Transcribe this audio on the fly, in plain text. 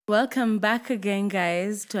Welcome back again,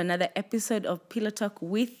 guys, to another episode of Pillow Talk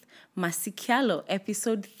with Masikialo,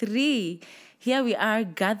 episode 3. Here we are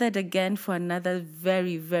gathered again for another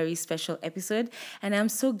very, very special episode. And I'm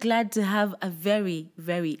so glad to have a very,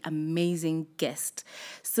 very amazing guest.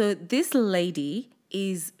 So this lady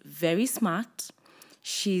is very smart.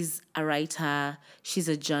 She's a writer. She's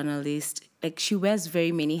a journalist. Like, she wears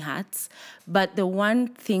very many hats. But the one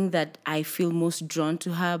thing that I feel most drawn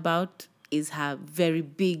to her about is her very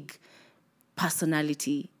big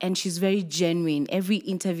personality, and she's very genuine. Every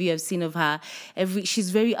interview I've seen of her,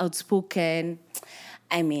 she's very outspoken.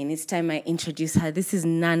 I mean, it's time I introduce her. This is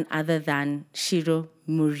none other than Ciru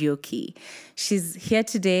Muriuki. She's here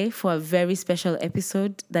today for a very special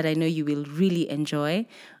episode that I know you will really enjoy.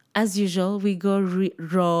 As usual, we go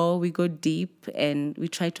raw, we go deep, and we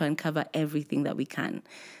try to uncover everything that we can.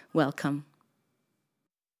 Welcome.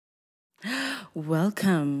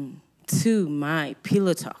 Welcome to my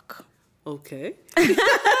Pillow Talk. Okay.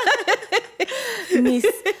 Miss,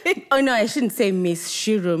 oh no, I shouldn't say Miss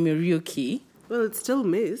Ciru Muriuki. Well, it's still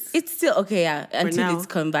Miss. It's still, okay, yeah, until it's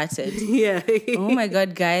converted. Yeah. Oh my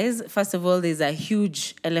God, guys. First of all, there's a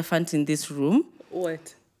huge elephant in this room.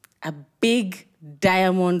 What? A big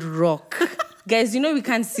diamond rock. Guys, you know we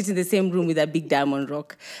can't sit in the same room with a big diamond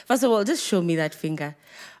rock. First of all, just show me that finger.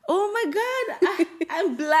 Oh my God,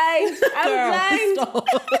 I'm blind. I'm blind.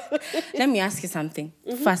 Let me ask you something.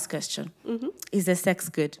 Mm-hmm. First question. Mm-hmm. Is the sex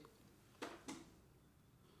good?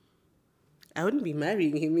 I wouldn't be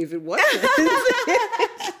marrying him if it wasn't.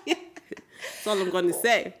 That's all I'm going to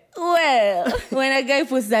say. Well, when a guy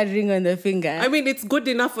puts that ring on the finger. I mean, it's good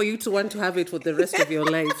enough for you to want to have it for the rest of your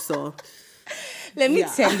life, so... Let me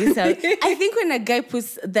tell this out. I think when a guy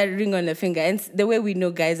puts that ring on the finger, and the way we know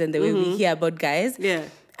guys and the way we hear about guys... Yeah.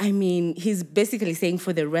 I mean, he's basically saying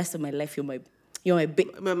for the rest of my life, you're my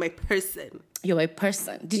person. You're my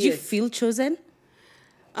person. Did you feel chosen?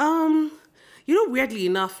 You know, weirdly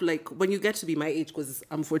enough, like when you get to be my age, because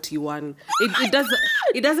I'm 41, it doesn't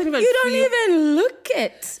even. You don't even look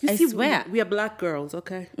it. I swear. We are black girls,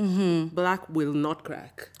 okay? Mm-hmm. Black will not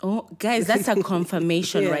crack. Oh, guys, that's a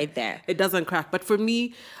confirmation right there. It doesn't crack. But for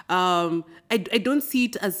me, I don't see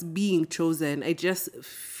it as being chosen. I just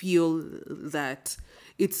feel that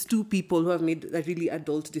it's two people who have made a really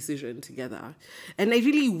adult decision together. And I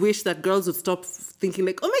really wish that girls would stop thinking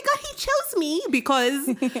like, oh my God, he chose me. Because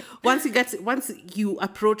once you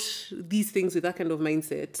approach these things with that kind of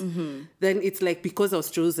mindset, then it's like, because I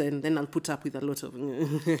was chosen, then I'll put up with a lot of...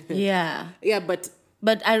 Yeah. Yeah, but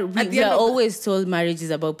we are always told marriage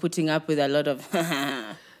is about putting up with a lot of...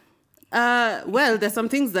 well, there's some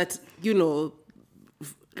things that, you know,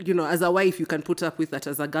 as a wife, you can put up with that.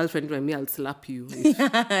 As a girlfriend, when me, I'll slap you. True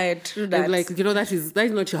that. Like, that is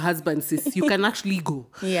not your husband, sis. You can actually go.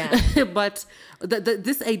 Yeah. But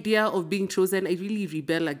this idea of being chosen, I really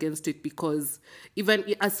rebel against it, because even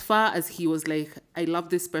as far as he was like, I love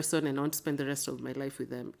this person and I want to spend the rest of my life with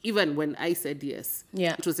them. Even when I said yes,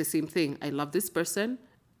 it was the same thing. I love this person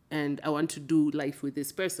and I want to do life with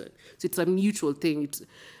this person. So it's a mutual thing. It's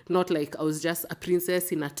not like I was just a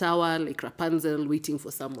princess in a tower, like Rapunzel, waiting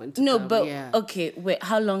for someone to come. But, okay, wait,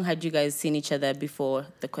 how long had you guys seen each other before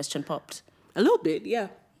the question popped? A little bit, yeah.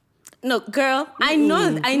 No, girl, I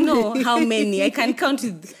know how many. I can count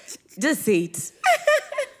it. Just say it.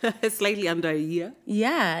 Slightly under a year.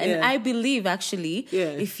 Yeah, and I believe, actually,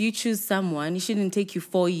 if you choose someone, it shouldn't take you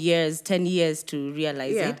 4 years, 10 years to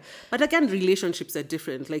realize it. But again, relationships are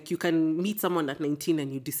different. Like, you can meet someone at 19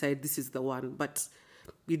 and you decide this is the one, but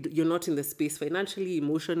you're not in the space financially,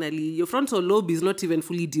 emotionally. Your frontal lobe is not even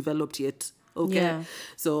fully developed yet. Okay. Yeah.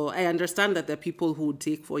 So I understand that there are people who would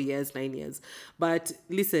take 4 years, 9 years. But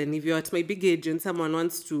listen, if you're at my big age and someone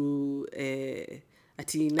wants to...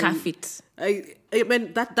 Cuff it. I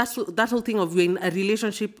mean, that whole thing of we're in a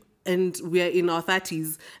relationship and we're in our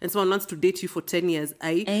 30s and someone wants to date you for 10 years.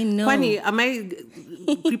 I know. Kwani, am I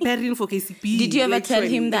preparing for KCP? Did you ever tell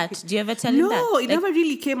him that? Do you ever tell him that? No, it never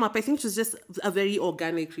really came up. I think it was just a very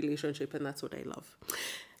organic relationship, and that's what I love.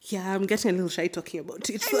 Yeah, I'm getting a little shy talking about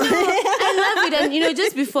it. So. I love it. And,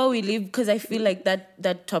 just before we leave, because I feel like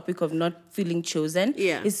that topic of not feeling chosen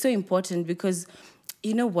is so important, because...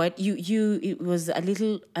 You know what? It was a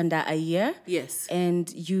little under a year. Yes.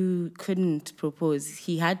 And you couldn't propose.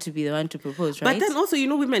 He had to be the one to propose, right? But then also,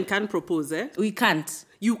 women can propose, eh? We can't.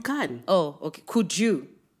 You can. Oh, okay. Could you?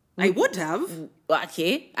 I would have.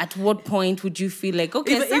 Okay. At what point would you feel like,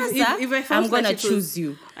 okay, if I'm going to choose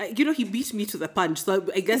you? He beat me to the punch. So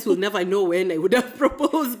I guess we'll never know when I would have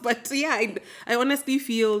proposed. But yeah, I honestly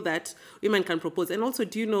feel that women can propose. And also,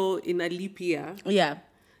 do you know, in a leap year... Yeah.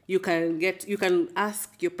 you can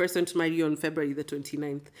ask your person to marry you on February the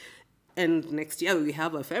 29th. And next year we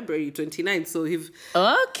have a February 29th. So if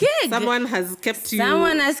someone has kept you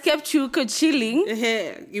chilling,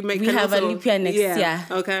 you we have a leap year next year.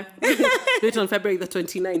 Okay. Do it on February the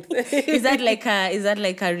 29th. Is that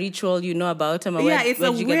like a ritual you know about? It's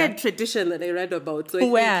a weird tradition that I read about. So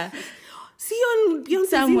where? See on Beyonce's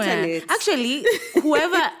somewhere. internet. Actually,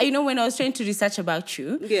 whoever, when I was trying to research about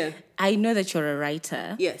you, I know that you're a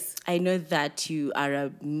writer. Yes. I know that you are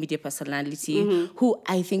a media personality who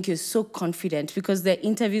I think you're so confident, because the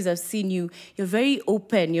interviews I've seen you're very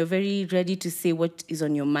open, you're very ready to say what is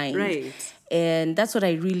on your mind. Right. And that's what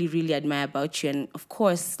I really, really admire about you. And of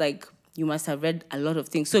course, you must have read a lot of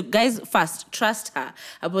things. So guys, first, trust her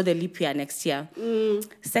about the leap year next year.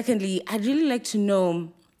 Secondly, I'd really like to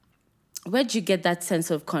know, where'd you get that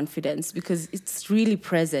sense of confidence? Because it's really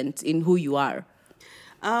present in who you are.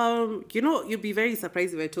 You'd be very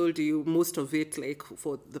surprised if I told you most of it,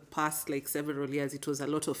 for the past, several years, it was a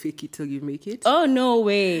lot of fake it till you make it. Oh, no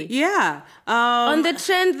way. Yeah. On the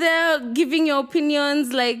trend there, giving your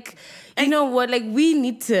opinions, we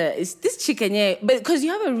need to, it's this chicken, but because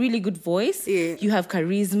you have a really good voice, you have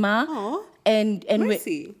charisma. Aww. And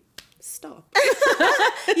Mercy. Stop.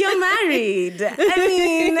 You're married.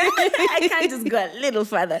 I can't just go a little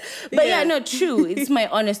further. But true. It's my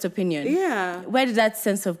honest opinion. Yeah. Where did that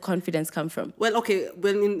sense of confidence come from? Well, okay.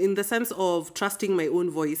 Well, in the sense of trusting my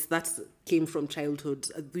own voice, that came from childhood.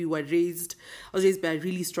 I was raised by a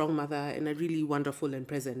really strong mother and a really wonderful and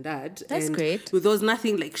present dad. That's great. There was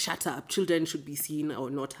nothing like shut up, children should be seen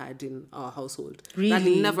or not heard in our household.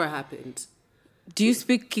 Really? That never happened. Do you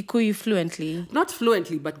speak Kikuyu fluently? Not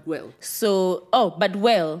fluently, but well. So, but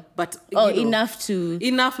well. But enough to...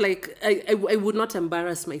 Enough, I would not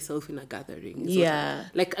embarrass myself in a gathering. Yeah.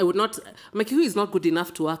 I would not... My Kikuyu is not good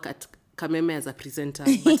enough to work at Kameme as a presenter,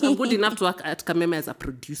 but I'm good enough to work at Kameme as a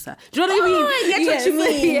producer. Do you know what I mean? I get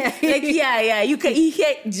what you mean. You can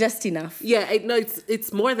hear just enough. Yeah, I know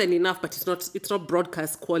it's more than enough, but it's not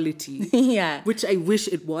broadcast quality. Yeah. Which I wish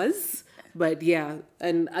it was. But yeah,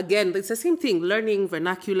 and again, it's the same thing, learning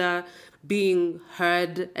vernacular, being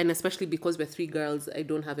heard, and especially because we're three girls, I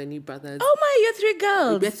don't have any brothers. Oh my, you're three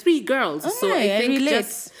girls. We're three girls. Oh so my, I think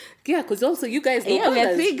relate. because also you guys know brothers,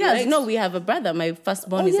 we're three girls. Right? No, we have a brother. My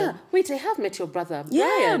firstborn is Wait, I have met your brother,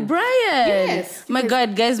 Brian. Yeah, Brian. Yes. My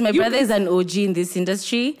God, guys, my brother is an OG in this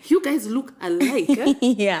industry. You guys look alike.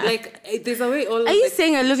 Yeah. There's a way all... Are you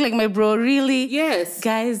saying I look like my bro? Really? Yes.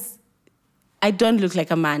 Guys, I don't look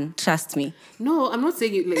like a man. Trust me. No, I'm not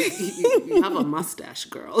saying you have a mustache,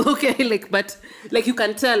 girl. Okay, but you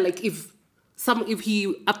can tell, if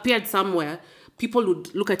he appeared somewhere, people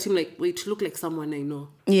would look at him wait, you look like someone I know.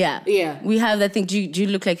 Yeah. Yeah. We have that thing. Do you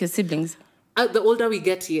look like your siblings? The older we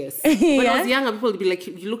get, yes. When I was younger, people would be like,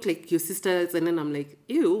 you look like your sisters. And then I'm like,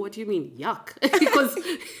 ew, what do you mean? Yuck.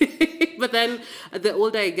 But then the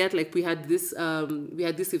older I get, we had this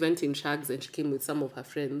event in Shags, and she came with some of her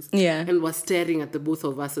friends. Yeah. And was staring at the both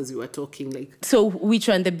of us as we were talking. So which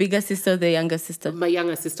one, the bigger sister or the younger sister? My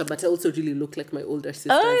younger sister, but I also really look like my older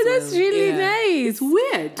sister. Oh, that's really nice. It's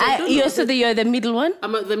weird. You're the middle one?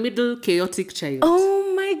 I'm the middle chaotic child.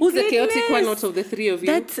 Oh my Who's goodness. the chaotic one out of the three of you?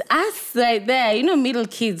 That's us right there. Middle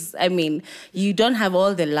kids, you don't have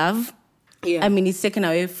all the love. Yeah. It's taken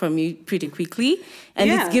away from you pretty quickly. And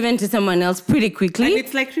it's given to someone else pretty quickly. And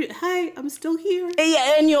it's like, hi, I'm still here.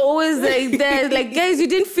 Yeah, and you're always there, guys, you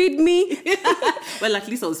didn't feed me. Well, at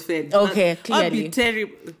least I was fed. Okay, clearly. I'd be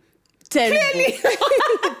terrible. Terrible.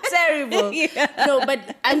 Yeah. No,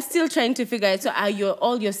 but I'm still trying to figure out, so are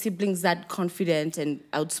all your siblings that confident and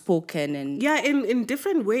outspoken? And yeah, in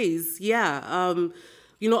different ways. Yeah.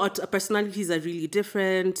 Our personalities are really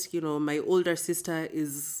different. My older sister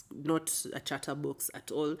is not a chatterbox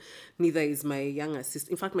at all. Neither is my younger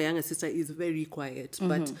sister. In fact, my younger sister is very quiet,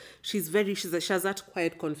 but she has that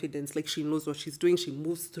quiet confidence. She knows what she's doing. She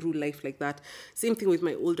moves through life like that. Same thing with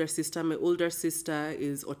my older sister. My older sister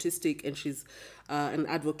is autistic, and she's an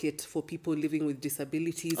advocate for people living with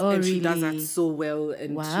disabilities. Oh, and really? She does that so well,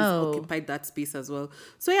 and she's occupied that space as well.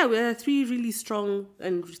 So yeah, we're three really strong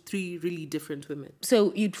and three really different women.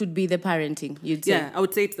 So it would be the parenting, you'd say? Yeah, I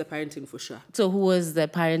would say it's the parenting for sure. So who was the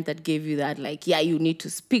parent that gave you that, you need to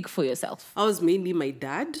speak for yourself? I was mainly my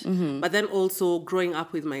dad, but then also growing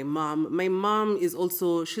up with my mom. My mom is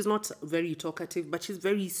also, she's not very talkative, but she's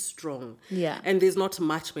very strong. Yeah. And there's not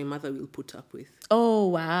much my mother will put up with. Oh,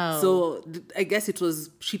 wow. So I guess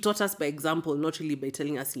she taught us by example, not really by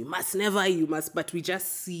telling us, you must, but we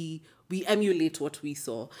emulate what we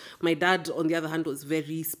saw. My dad, on the other hand, was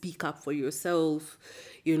very speak up for yourself,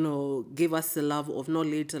 gave us a love of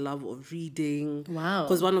knowledge, a love of reading. Wow.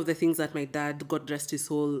 Because one of the things that my dad, God rest his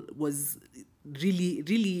soul, was really,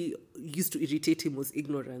 really used to irritate him was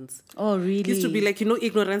ignorance. Oh, really? He used to be like,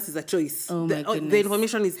 ignorance is a choice. Oh, my goodness. The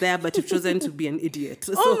information is there, but you've chosen to be an idiot.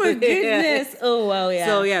 Oh, my goodness. Oh, wow, yeah.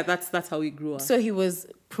 So, yeah, that's how we grew up. So he was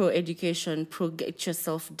pro-education, pro-get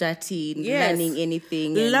yourself dirty, Yes. learning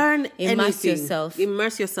anything. Learn immerse anything. yourself.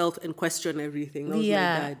 Immerse yourself and question everything. That was my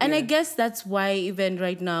dad, And I guess that's why even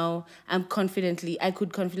right now I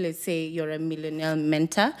could confidently say you're a millennial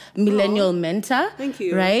mentor. Thank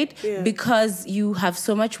you. Right? Yeah. Because you have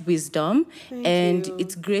so much wisdom Thank you.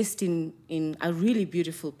 it's graced in a really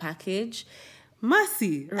beautiful package.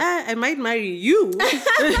 Mercy, I might marry you,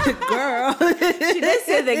 girl. Should I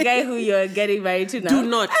say the guy who you're getting married to now? Do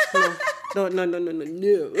not. No. No,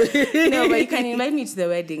 but you can invite me to the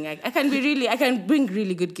wedding. I can bring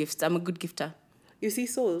really good gifts. I'm a good gifter. You see,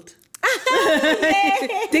 sold.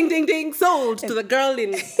 Ding, ding, ding, sold to the girl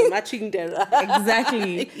in the matching dera.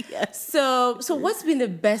 Exactly. Yes. So what's been the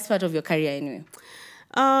best part of your career anyway?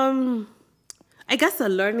 I guess the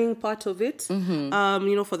learning part of it,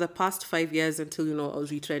 for the past 5 years until, I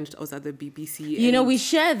was retrenched, I was at the BBC. We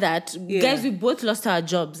share that. Yeah. Guys, we both lost our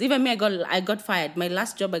jobs. Even me, I got fired. My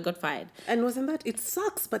last job, I got fired. And wasn't that? It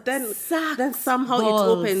sucks, but then Sucks somehow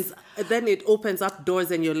balls. it opens up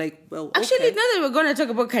doors and you're like, well, Actually, okay. now that we're going to talk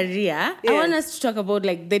about career, I want us to talk about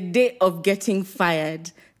like the day of getting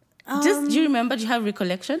fired. Do you remember? Do you have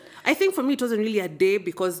recollection? I think for me, it wasn't really a day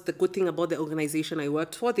because the good thing about the organization I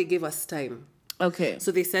worked for, they gave us time. Okay.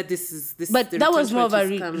 So they said this. But that was more of a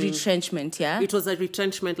retrenchment retrenchment, yeah? It was a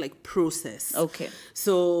retrenchment process. Okay.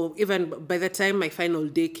 So even by the time my final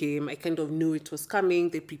day came, I kind of knew it was coming.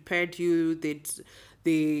 They prepared you. They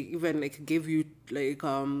even gave you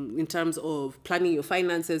in terms of planning your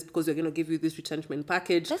finances because we're going to give you this retrenchment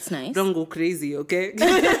package. That's nice. Don't go crazy, okay?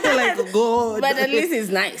 God. But at least it's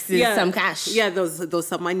nice. There's some cash. Yeah, there was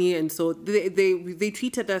some money, and so they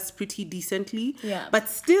treated us pretty decently. Yeah. But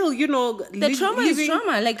still, the trauma is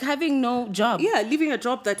trauma, like having no job. Yeah, leaving a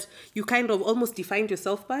job that you kind of almost defined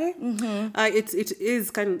yourself by. Mm-hmm.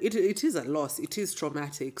 It is a loss. It is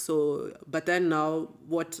traumatic. So, but then now,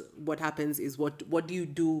 what happens is what do you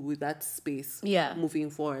do with that space? Yeah. Moving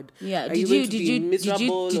forward. Yeah. Did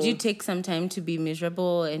you take some time to be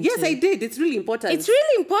miserable? Yes, I did. It's really important. It's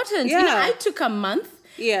really important. Yeah. I took a month.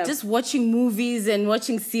 Yeah. Just watching movies and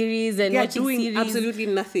watching series and doing absolutely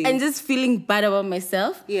nothing. And just feeling bad about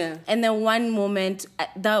myself. Yeah. And then one moment,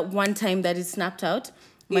 that one time that it snapped out,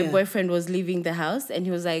 my boyfriend was leaving the house and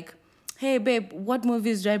he was like, "Hey babe, what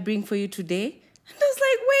movies do I bring for you today?" And I was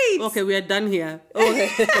like, "Wait. Okay, we are done here. Okay.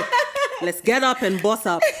 Let's get up and boss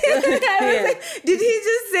up." Like, did he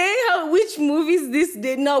just say which movies this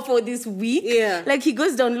day now for this week? Yeah. Like he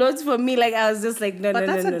goes downloads for me. Like I was just like, no. But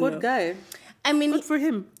that's a good guy. I mean, good for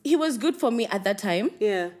him. He was good for me at that time.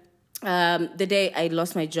 Yeah. The day I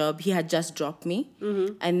lost my job, he had just dropped me.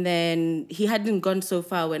 Mm-hmm. And then he hadn't gone so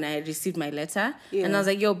far when I received my letter. Yeah. And I was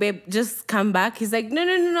like, "Yo, babe, just come back." He's like, no,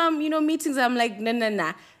 I'm, meetings. I'm like,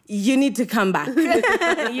 no. You need to come back.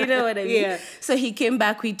 You know what I mean? Yeah. So he came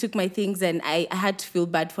back, we took my things, and I had to feel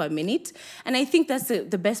bad for a minute. And I think that's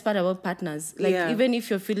the best part about partners. Like, even if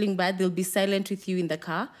you're feeling bad, they'll be silent with you in the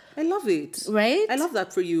car. I love it. Right? I love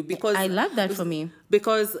that for you because... I love that for me.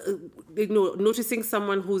 Because, noticing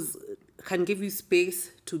someone who's can give you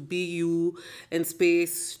space to be you and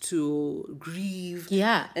space to grieve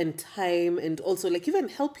and time and also even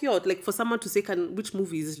help you out. Like for someone to say, which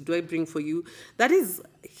movies do I bring for you? That is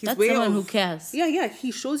his way someone who cares. Yeah.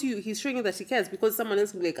 He's showing you that he cares because someone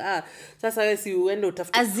else will be like, sasa si uende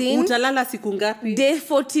utafuta. As in, utalala siku ngapi? Day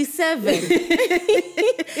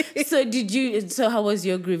 47. So how was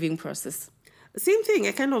your grieving process? Same thing.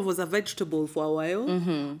 I kind of was a vegetable for a while.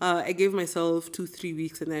 Mm-hmm. I gave myself 2-3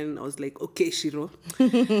 weeks and then I was like, okay, Ciru,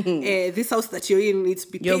 this house that you're in needs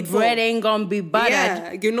to be paid for. Your bread ain't gonna be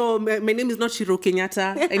buttered. Yeah, my name is not Ciru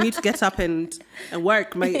Kenyatta. I need to get up and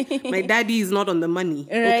work. My daddy is not on the money.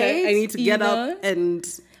 Right? Okay? I need to get up and...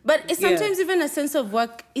 But it's sometimes even a sense of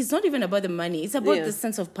work is not even about the money. It's about the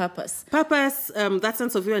sense of purpose. Purpose, that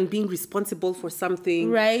sense of you and being responsible for something.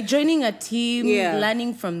 Right. Joining a team,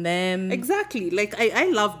 learning from them. Exactly. Like, I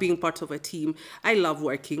love being part of a team. I love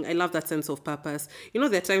working. I love that sense of purpose. You know,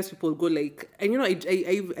 there are times people go like, and you know,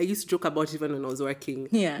 I used to joke about even when I was working.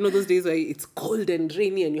 Yeah. You know, those days where it's cold and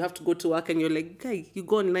rainy and you have to go to work and you're like, guy, you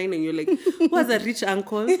go online and you're like, who's a rich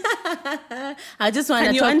uncle? I just want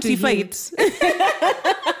to talk to him.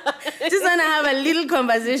 Just want to have a little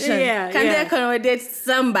conversation. Can they accommodate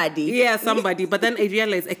somebody? Yeah, somebody. But then I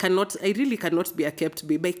realized I really cannot be a kept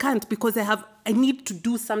babe. I can't because I need to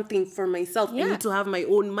do something for myself. I need to have my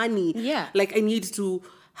own money. Yeah. Like I need to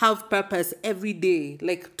have purpose every day.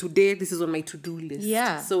 Like today, this is on my to-do list.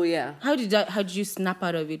 Yeah. So yeah. How did you snap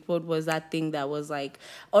out of it? What was that thing that was like,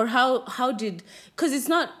 or how did, because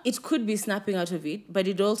it could be snapping out of it, but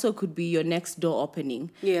it also could be your next door opening.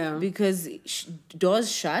 Yeah. Because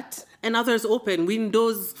doors shut. And others open,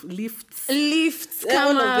 windows, lifts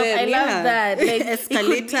come up. I love that. Like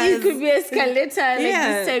escalators. It could be escalator. Like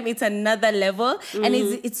this time, it's another level, and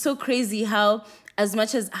it's so crazy how, as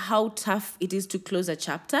much as how tough it is to close a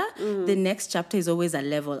chapter, the next chapter is always a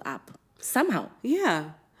level up somehow.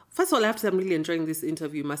 Yeah. First of all, I have to say I'm really enjoying this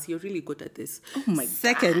interview, Masi. You're really good at this. Oh my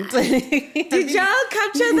Second, God. Did y'all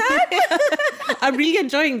capture that? I'm really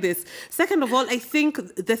enjoying this. Second of all, I think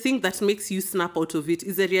the thing that makes you snap out of it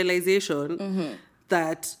is a realization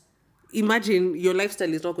that imagine your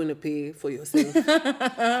lifestyle is not going to pay for yourself.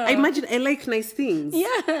 I like nice things.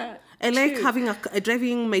 Yeah. I like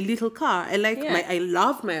driving my little car. I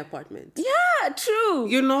love my apartment. Yeah, true.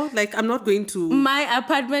 You know, like I'm not going to. My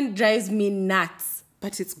apartment drives me nuts.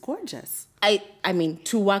 But it's gorgeous. I mean,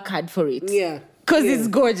 to work hard for it. Yeah. Because it's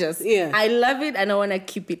gorgeous. Yeah. I love it and I want to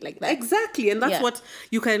keep it like that. Exactly. And that's what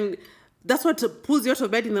you can. That's what pulls you out of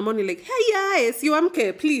bed in the morning, like, hey, yes, you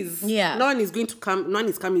okay, please. Yeah. No one is going to come, no one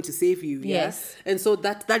is coming to save you. Yes. Yeah? And so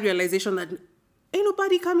that realization that ain't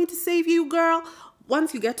nobody coming to save you, girl.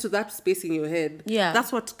 Once you get to that space in your head,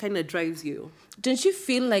 that's what kind of drives you. Don't you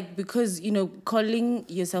feel like, because, you know, calling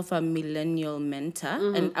yourself a millennial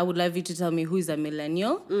mentor, and I would love you to tell me who is a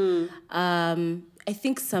millennial, I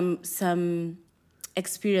think some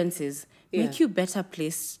experiences make you better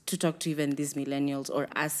placed to talk to even these millennials or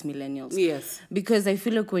us millennials. Yes. Because I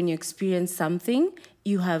feel like when you experience something,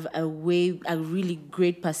 you have a really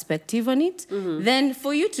great perspective on it. Then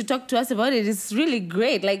for you to talk to us about it is really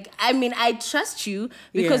great. Like, I mean, I trust you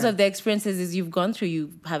because of the experiences you've gone through.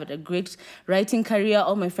 You have a great writing career.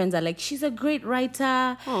 All my friends are like, she's a great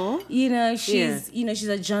writer. Oh. You know, she's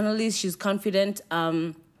a journalist. She's confident.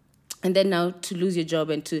 And then now to lose your job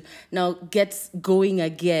and to now get going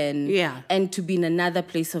again. Yeah. And to be in another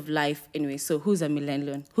place of life. Anyway, so who's a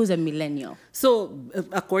millennial? Who's a millennial? So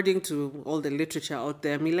according to all the literature out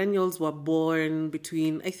there, millennials were born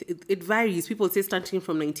between, it varies. People say starting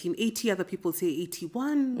from 1980, other people say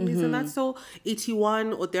 81. Isn't that so?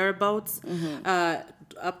 81 or thereabouts.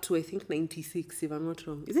 Up to, I think, 96, if I'm not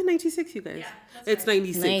wrong. Is it 96, you guys? Yeah, it's right.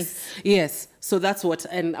 96. Nice. Yes. So that's what,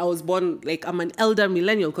 and I was born, like, I'm an elder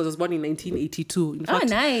millennial because I was born in 1982. In fact,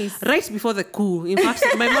 nice. Right before the coup. In fact,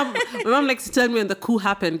 my mom likes to tell me when the coup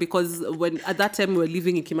happened, because at that time we were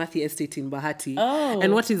living in Kimathi Estate in Bahati. Oh.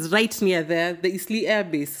 And what is right near there, the Isli Air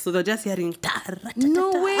Base. So they're just hearing,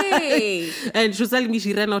 no way. And she was telling me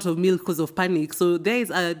she ran out of milk because of panic. So there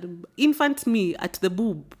is an infant me at the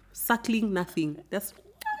boob, suckling nothing. That's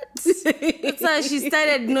So she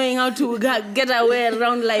started knowing how to get away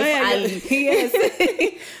around life early. Yes.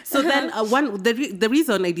 So then the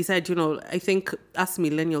reason I decided, I think us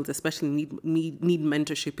millennials especially need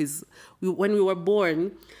mentorship is when we were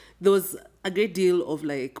born, there was a great deal of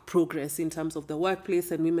like progress in terms of the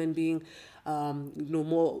workplace and women being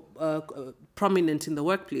more prominent in the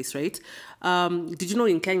workplace, right? Did you know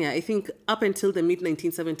in Kenya, I think up until the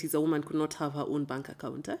mid-1970s, a woman could not have her own bank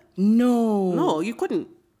account? No, you couldn't.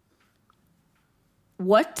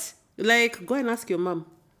 What? Like, go and ask your mom.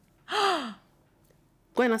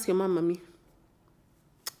 Go and ask your mom, mommy.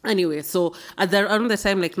 Anyway, so around the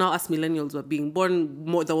time, like now, us millennials were being born,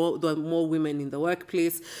 there were more women in the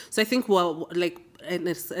workplace. So I think and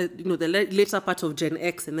it's, the later part of Gen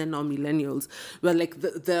X and then now millennials were like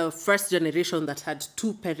the first generation that had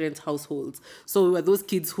 2-parent households. So we were those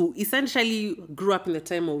kids who essentially grew up in the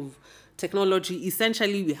time technology.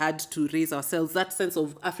 Essentially, we had to raise ourselves. That sense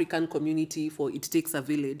of African community for it takes a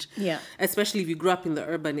village. Yeah. Especially if you grew up in the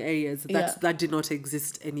urban areas, that did not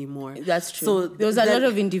exist anymore. That's true. So there was a lot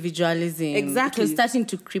of individualism. Exactly. It was starting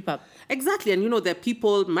to creep up. Exactly. And, there are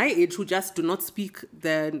people my age who just do not speak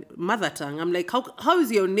their mother tongue. I'm like, how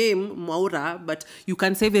is your name, Maura? But you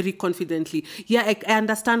can say very confidently, yeah, I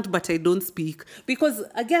understand, but I don't speak. Because,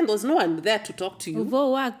 again, there's no one there to talk to you.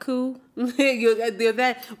 Uvo waku. They're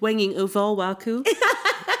there wanging Uvo waku.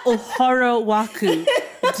 Ohoro waku.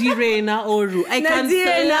 Dire na oru. I can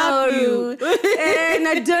slap you.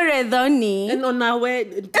 Na dore dhoni. And on our way,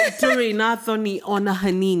 dore na dhoni ona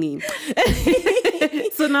hanini.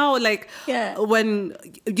 So now, like, when,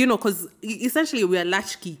 because essentially we are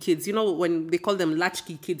latchkey kids. When they call them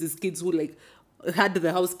latchkey kids, it's kids who, like, had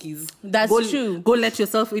the house keys. That's true. Go let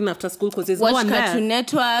yourself in after school because there's no one there. Watch Cartoon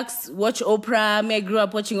Networks, watch Oprah. I grew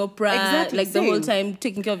up watching Oprah. Exactly, like the whole time,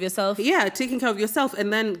 taking care of yourself. Yeah, taking care of yourself.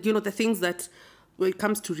 And then, the things that, when it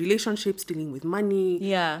comes to relationships, dealing with money.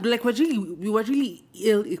 Yeah. Like, we were really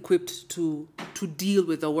ill-equipped to deal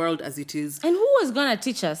with the world as it is. And who was going to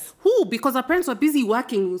teach us? Who? Because our parents were busy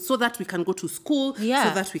working so that we can go to school, so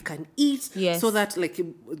that we can eat, so that, like,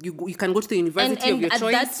 you can go to the university of your choice.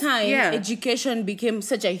 And at that time, education became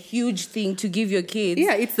such a huge thing to give your kids.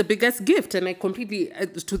 Yeah, it's the biggest gift. And I completely,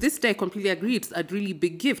 to this day, I completely agree. It's a really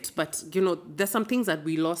big gift. But, there's some things that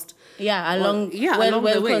we lost. Yeah, along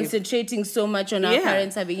the way. Concentrating so much on our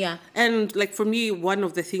parents having, And, like, for me, one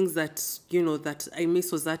of the things that, that I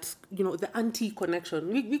miss was that, the auntie connection.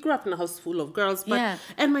 We grew up in a house full of girls. But,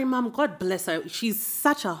 and my mom, God bless her, she's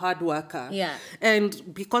such a hard worker. Yeah. And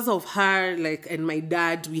because of her, like, and my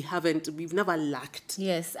dad, we've never lacked.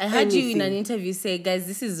 Yes. I heard you in an interview say, guys,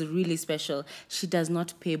 this is really special. She does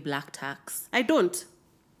not pay black tax. I don't.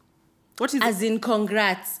 What is As in,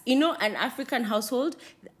 congrats. An African household,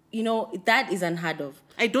 that is unheard of.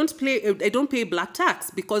 I don't pay black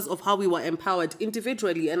tax because of how we were empowered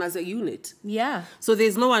individually and as a unit. Yeah. So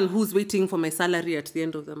there's no one who's waiting for my salary at the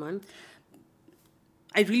end of the month.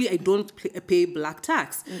 I don't pay black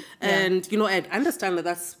tax. And, I understand that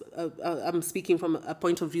that's, I'm speaking from a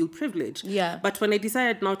point of real privilege. Yeah. But when I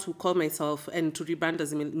decided now to call myself and to rebrand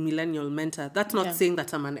as a millennial mentor, that's not saying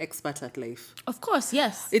that I'm an expert at life. Of course,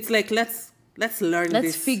 yes. It's like, let's learn this.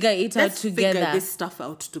 Let's figure it out together. Figure this stuff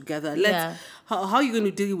out together. How are you going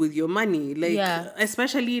to deal with your money? Like,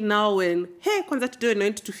 especially now when, kwanza today I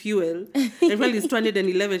went to fuel. And well, it's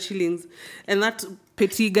 211 shillings. And that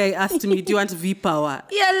petty guy asked me, do you want V-Power?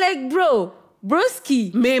 Yeah, like,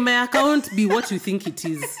 broski. May my account be what you think it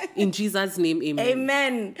is. In Jesus' name, amen.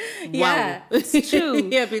 Amen. Wow. Yeah, it's true.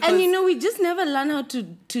 Because, and we just never learn how to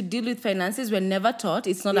deal with finances. We're never taught.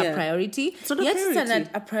 It's not a priority. It's not a priority. It's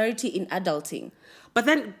a priority in adulting. But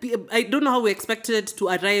then I don't know how we expected to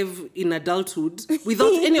arrive in adulthood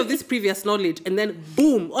without any of this previous knowledge. And then,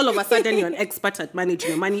 boom, all of a sudden you're an expert at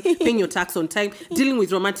managing your money, paying your tax on time, dealing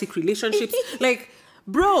with romantic relationships. Like,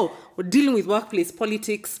 bro, we're dealing with workplace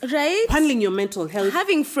politics. Right? Handling your mental health.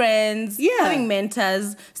 Having friends. Having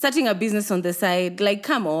mentors. Starting a business on the side. Like,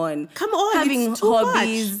 come on. Having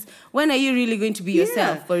hobbies. Much. When are you really going to be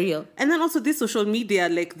yourself, for real? And then also this social media,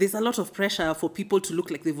 like, there's a lot of pressure for people to look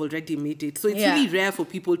like they've already made it. So it's really rare for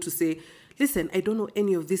people to say, listen, I don't know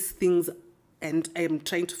any of these things and I'm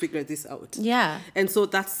trying to figure this out. Yeah. And so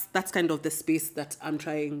that's kind of the space that I'm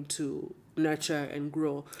trying to nurture and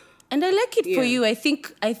grow. And I like it for you. I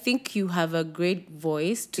think you have a great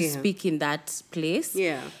voice to speak in that place.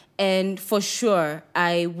 Yeah. And for sure,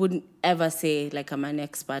 I wouldn't ever say, like, I'm an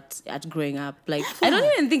expert at growing up. Like, I don't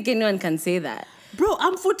even think anyone can say that. Bro,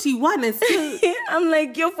 I'm 41 and still... I'm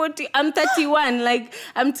like, you're 40. I'm 31. Like,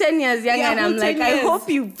 I'm 10 years younger. And I'm like, I hope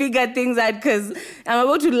you figure things out because I'm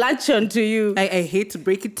about to latch on to you. I hate to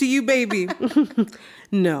break it to you, baby.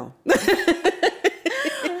 No.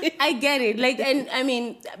 I get it. Like, and I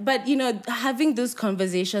mean, but, having those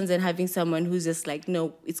conversations and having someone who's just like,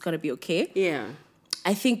 no, it's going to be okay. Yeah.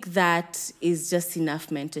 I think that is just enough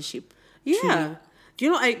mentorship. Yeah.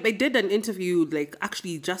 I did an interview, like,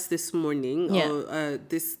 actually just this morning. Yeah.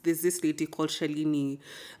 There's this lady called Shalini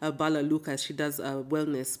Bala Lucas. She does a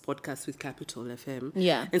wellness podcast with Capital FM.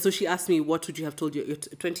 Yeah. And so she asked me, what would you have told your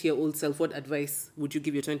 20-year-old self? What advice would you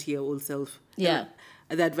give your 20-year-old self? Yeah.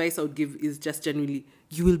 And the advice I would give is just genuinely,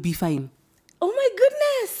 you will be fine. Oh, my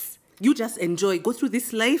goodness. You just enjoy. Go through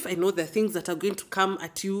this life. I know there are things that are going to come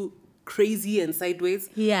at you crazy and sideways,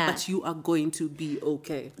 but you are going to be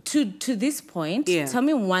okay. To this point, tell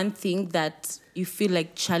me one thing that you feel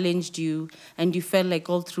like challenged you and you felt like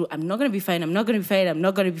all through, I'm not going to be fine, I'm not going to be fine, I'm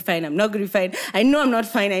not going to be fine, I'm not going to be fine. I know I'm not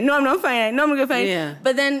fine, I know I'm not fine, I know I'm going to be fine. Yeah.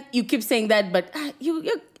 But then you keep saying that, but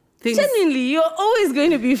Genuinely, you're always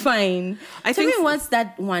going to be fine. I Tell me, think- what's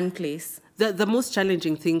that one place The most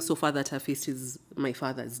challenging thing so far that I faced is my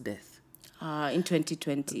father's death. in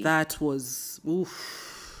 2020? That was,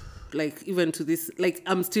 oof, like even to this, like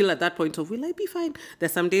I'm still at that point of, will I be fine?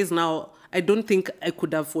 There's some days now, I don't think I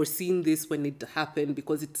could have foreseen this when it happened,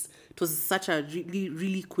 because it was such a really,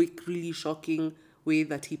 really quick, really shocking way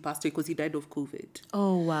that he passed away, because he died of COVID.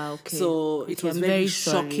 Oh, wow. Okay. So Okay, it was I'm very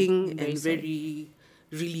sorry. shocking I'm and sorry. very,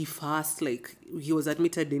 really fast. Like he was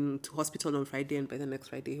admitted into hospital on Friday, and by the next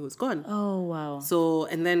Friday he was gone. Oh, wow. So,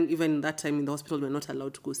 and then even that time in the hospital, we're not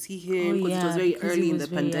allowed to go see him because it was very because early it in was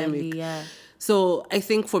the very pandemic. early, yeah. So I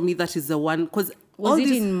think for me that is the one, because Was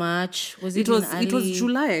it in March? Was it in early? it was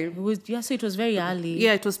July. It was, yeah, so it was very early.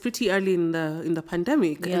 Yeah, it was pretty early in the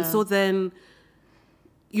pandemic. Yeah. And so then,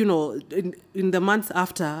 you know, in the months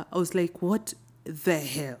after, I was like, what the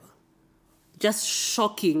hell? Just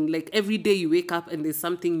shocking. Like every day you wake up and there's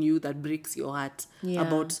something new that breaks your heart Yeah.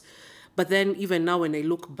 about. But then even now when I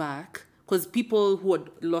look back, because people who had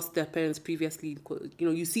lost their parents previously, you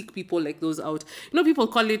know, you seek people like those out. You know, people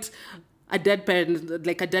call it a dead parent,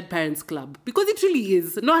 like a dead parents club, because it really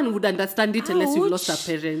is. No one would understand it unless you've lost a Ouch.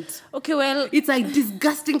 parent. Okay, well, It's a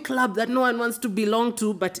disgusting club that no one wants to belong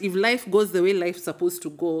to. But if life goes the way life's supposed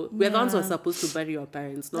to go, we're the ones who are supposed to bury our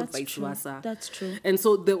parents, not That's vice true. versa. That's true. And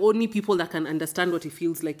so the only people that can understand what it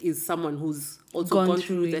feels like is someone who's also Gone gone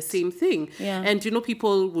through through the it. same thing. Yeah. And, you know,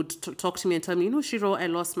 people would talk to me and tell me, you know, Ciru, I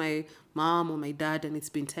lost my mom or my dad and it's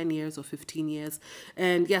been 10 years or 15 years.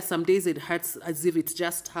 And yeah, some days it hurts as if it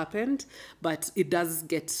just happened, but it does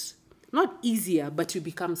get not easier, but you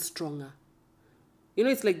become stronger. You know,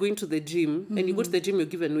 it's like going to the gym and you go to the gym, you're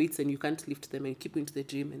given weights and you can't lift them, and you keep going to the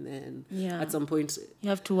gym, and then Yeah. at some point, you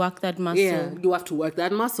have to work that muscle. yeah, you have to work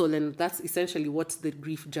that muscle, and that's essentially what the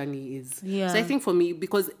grief journey is. Yeah. So I think for me,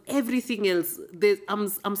 because everything else,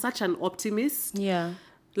 I'm such an optimist. Yeah.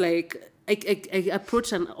 Like I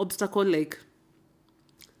approach an obstacle like,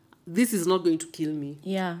 this is not going to kill me.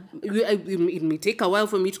 Yeah. It may take a while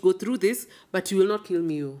for me to go through this, but you will not kill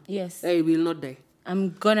me. Yes. I will not die.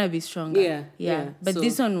 I'm gonna be stronger. Yeah, yeah. But So-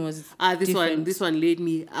 this one was different. This one laid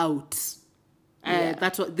me out. Yeah.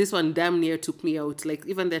 That's what this one damn near took me out. Like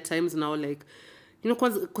even there are times now, like, you know,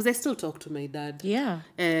 because I still talk to my dad. Yeah.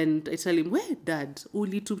 And I tell him, where, Dad?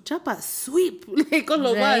 Uli to chapa sweep. Like all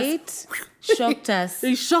of us. Right? Shocked us.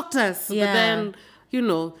 It shocked us. Yeah. But then, you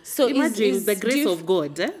know, So imagine the do grace you of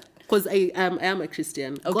God, because I am a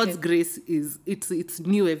Christian. Okay. God's grace it's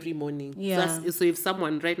new every morning. Yeah. So if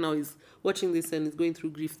someone right now is watching this and is going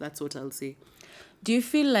through grief, that's what I'll say. Do you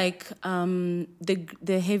feel like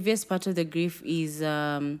the heaviest part of the grief is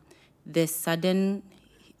the sudden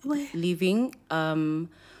leaving,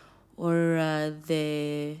 or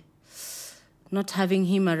the not having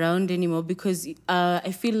him around anymore? Because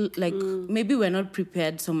I feel like maybe we're not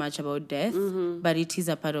prepared so much about death, but it is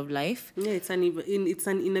a part of life. Yeah, it's an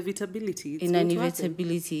inevitability. It's In going to happen.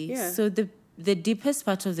 inevitability. Yeah. So the deepest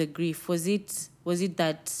part of the grief, was it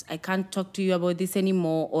that I can't talk to you about this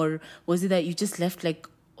anymore, or was it that you just left like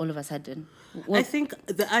all of a sudden? I think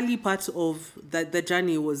the early part of the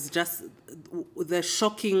journey was just the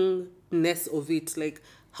shockingness of it, like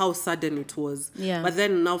how sudden it was. Yeah. But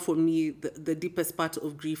then now for me, the deepest part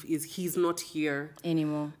of grief is he's not here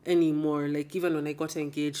Anymore. Like even when I got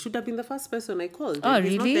engaged, should have been the first person I called. Oh, And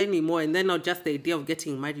he's not really? there anymore. And then now just the idea of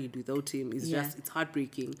getting married without him is Yeah. just, it's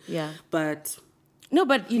heartbreaking. Yeah. But No,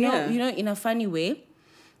 but you Yeah. know, in a funny way,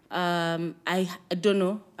 I don't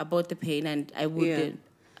know about the pain, and I would. Yeah.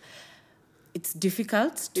 It's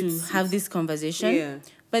difficult to have this conversation, Yeah.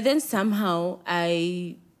 but then somehow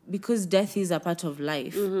because death is a part of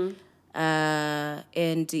life,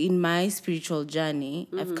 and in my spiritual journey,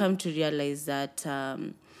 I've come to realize that.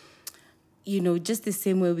 You know, just the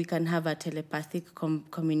same way we can have a telepathic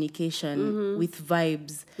communication with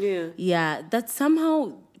vibes. Yeah. That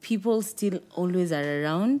somehow people still always are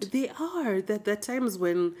around. They are. There are times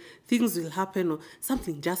when things will happen or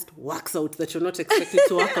something just works out that you're not expecting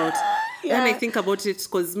to work out. Yeah. And I think about it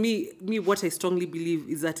because me, what I strongly believe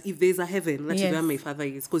is that if there's a heaven, that is Yes. where my father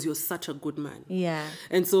is, because you're such a good man. Yeah.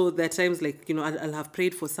 And so there are times like, you know, I'll have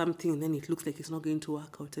prayed for something and then it looks like it's not going to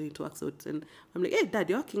work out and it works out. And I'm like, hey, Dad,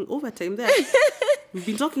 you're working overtime there. We've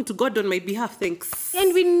been talking to God on my behalf. Thanks.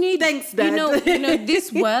 And we need, Thanks, Dad. you know,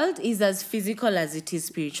 this world is as physical as it is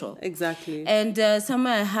spiritual. Exactly. And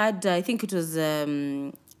somewhere I had, I think it was,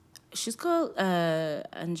 she's called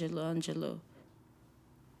Angelo.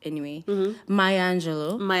 Anyway, Maya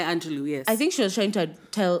Angelou. Maya Angelou, yes. I think she was trying to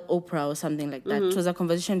tell Oprah or something like that. It was a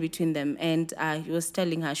conversation between them, and she was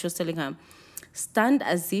telling her stand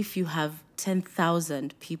as if you have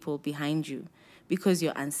 10,000 people behind you, because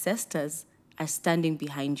your ancestors are standing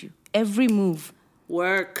behind you. Every move.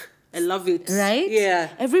 Work. I love it. Right? Yeah.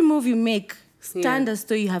 Every move you make, stand as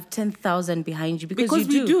though you have 10,000 behind you. Because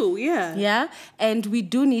we do, yeah. Yeah? And we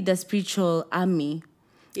do need a spiritual army.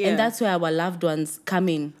 Yeah. And that's where our loved ones come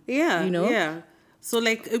in. Yeah. You know? Yeah. So,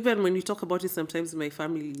 like, even when we talk about it sometimes in my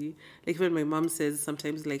family, like, when my mom says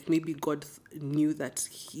sometimes, like, maybe God knew that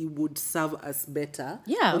he would serve us better.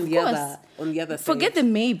 Yeah, on of the course. On the other side. Forget the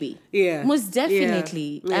maybe. Yeah. Most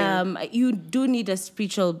definitely. Yeah. You do need a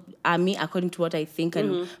spiritual army, according to what I think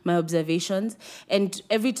and my observations. And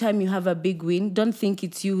every time you have a big win, don't think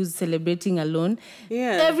it's you who's celebrating alone.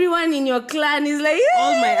 Yeah. Everyone in your clan is like,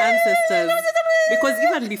 all my ancestors. Because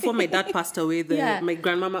even before my dad passed away, my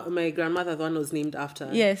grandmother, the one was named after,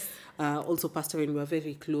 yes, also passed away, and we were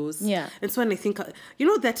very close. Yeah. And so when I think, there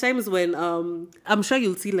are times when I'm sure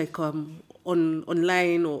you'll see, like,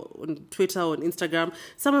 online or on Twitter or on Instagram,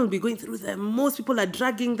 someone will be going through them. Most people are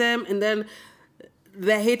dragging them, and then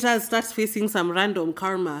the haters start facing some random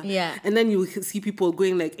karma. Yeah. And then you see people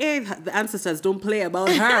going like, hey, the ancestors don't play about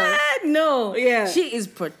her. No. Yeah. She is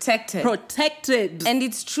protected. And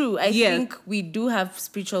it's true. I think we do have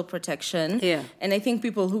spiritual protection. Yeah. And I think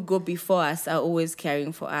people who go before us are always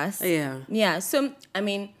caring for us. Yeah. Yeah. So, I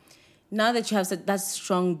mean, now that you have that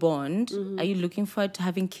strong bond, are you looking forward to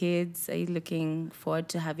having kids? Are you looking forward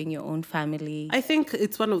to having your own family? I think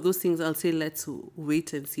it's one of those things I'll say, let's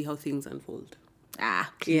wait and see how things unfold.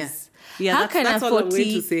 Please. Yeah, how can that's a all I'm going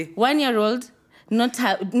to say. 1-year-old not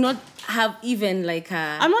have even like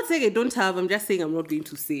a... I'm not saying I don't have, I'm just saying I'm not going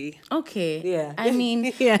to say. Okay. Yeah. I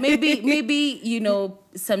mean, maybe,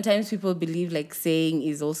 sometimes people believe like saying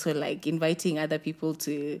is also like inviting other people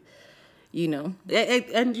to,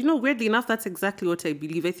 And, weirdly enough, that's exactly what I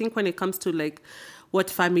believe. I think when it comes to like what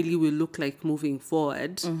family will look like moving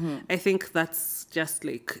forward, I think that's just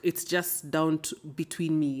like, it's just down to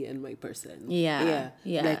between me and my person. Yeah.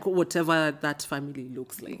 Like whatever that family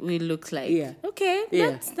looks like. Yeah. Okay.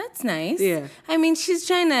 Yeah. That's nice. Yeah. I mean, she's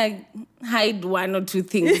trying to hide one or two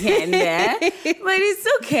things here and there, but it's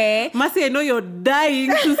okay. Mercy, I know you're dying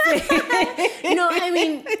to say. No, I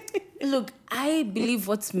mean, look, I believe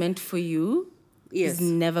what's meant for you is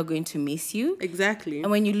never going to miss you. Exactly.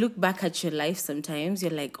 And when you look back at your life sometimes,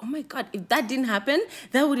 you're like, oh my God, if that didn't happen,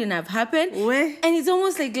 that wouldn't have happened. Where? And it's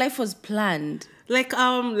almost like life was planned. I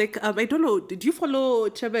don't know, did you follow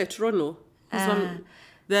Chebe Trono?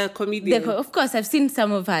 The comedian. Of course, I've seen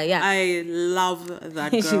some of her, yeah. I love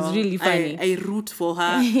that girl. She's really funny. I root for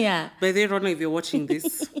her. Yeah. By the way, Rona, if you're watching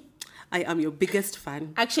this, I am your biggest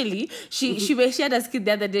fan. Actually, she had a skit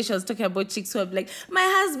the other day. She was talking about chicks who are like, my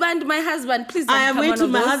husband, please don't I am come waiting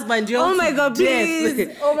on my those. husband. Oh my God,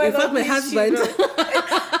 please. Oh my In God, fact, my please, husband.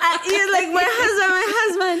 He's like, my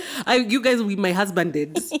husband. You guys will be my husband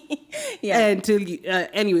did. Yeah. Until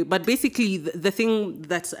anyway, but basically the thing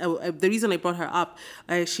that the reason I brought her up,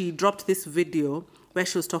 she dropped this video where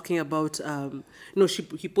she was talking about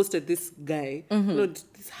he posted this guy,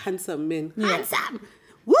 this handsome man, handsome.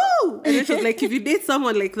 Woo! And then she was like, if you date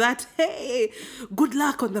someone like that, hey, good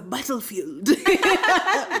luck on the battlefield.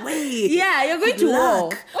 Wait. Yeah, you're going to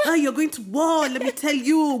war. Oh, you're going to war. Let me tell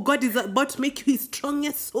you, God is about to make you his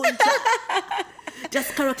strongest soldier.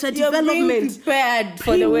 Just character development. You're being prepared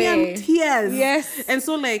for the way. Premium tears. Yes. And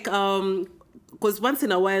so, like, because once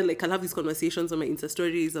in a while, like, I'll have these conversations on my Insta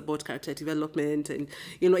stories about character development, and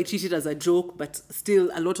I treat it as a joke, but still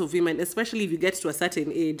a lot of women, especially if you get to a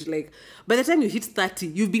certain age, like by the time you hit 30,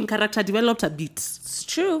 you've been character developed a bit. It's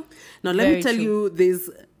true. Now let me tell you,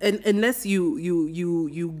 unless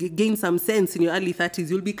you gain some sense in your early 30s,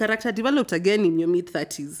 you'll be character developed again in your mid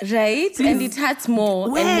 30s. Right? Please. And it hurts more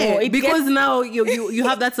and more. Because now you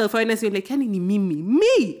have that self-awareness. You're like, can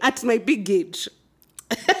me at my big age.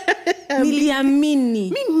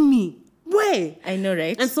 Mimi. Where? I know,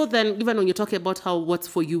 right? And so then, even when you're talking about how what's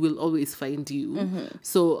for you will always find you,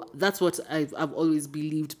 so that's what I've always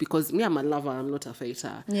believed, because me, I'm a lover, I'm not a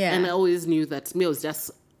fighter. Yeah. And I always knew that me, I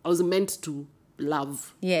was meant to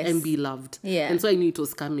love and be loved. Yeah. And so I knew it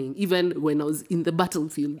was coming, even when I was in the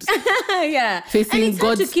battlefield. Yeah. Facing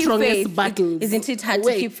God's strongest battles. Isn't it hard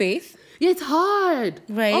to keep faith? Yeah, it's hard.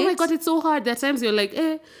 Right? Oh my God, it's so hard. There are times you're like,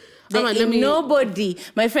 nobody.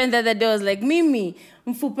 My friend the other day was like, Mimi,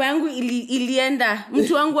 mfupa yangu ilienda,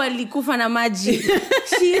 mtu wangu alikufa na maji.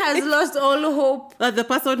 She has lost all hope. The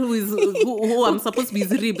person who I'm supposed to be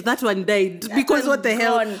his rib, that one died. Because what the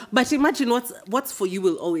hell? But imagine what's for you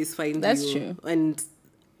will always find you. That's true. And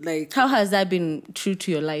like, how has that been true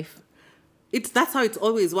to your life? That's how it's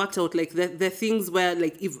always worked out. Like the things where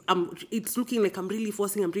like if it's looking like I'm really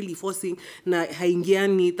forcing na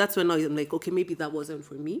haingiani, that's when I'm like, okay, maybe that wasn't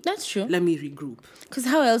for me. That's true. Let me regroup. Because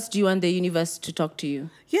how else do you want the universe to talk to you?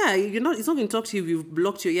 Yeah, it's not going to talk to you if you've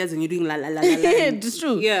blocked your ears and you're doing la la la la la. It's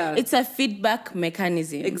true. Yeah. It's a feedback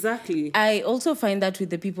mechanism. Exactly. I also find that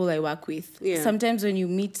with the people I work with. Yeah. Sometimes when you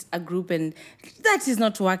meet a group and that is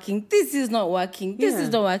not working, this is not working, this is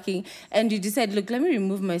not working, and you decide, look, let me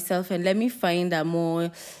remove myself and let me find a more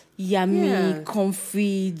yummy,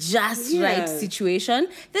 comfy, just right situation,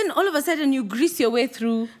 then all of a sudden you grease your way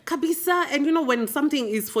through. Kabisa, and when something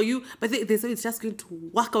is for you, but they say it's just going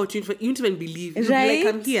to work out, you don't even believe. You'll Right? be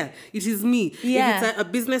like, I'm here. It is me. Yeah. If it's a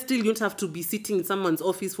business deal, you don't have to be sitting in someone's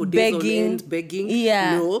office for days on end begging.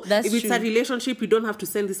 Yeah, No. that's if it's true. a relationship, you don't have to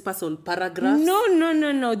send this person paragraphs.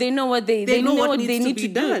 No. They know what they know what they need to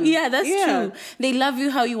done. do. Yeah, that's true. They love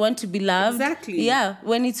you how you want to be loved. Exactly. Yeah.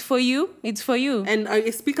 When it's for you, it's for you. And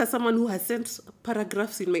I speak as someone who has sent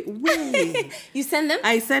paragraphs in my way. You send them?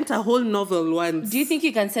 I sent a whole novel once. Do you think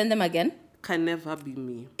you can send them again? Can never be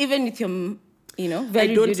me. Even with your,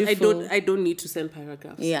 very beautiful. I don't need to send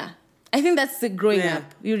paragraphs. Yeah. I think that's the growing up.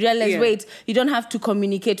 You realize, wait, you don't have to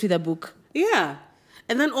communicate with a book. Yeah.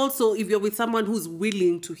 And then also, if you're with someone who's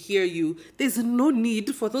willing to hear you, there's no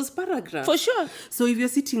need for those paragraphs. For sure. So if you're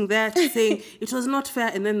sitting there saying, it was not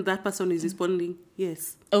fair, and then that person is responding,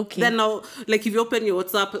 yes. Okay. Then now, like if you open your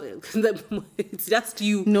WhatsApp, it's just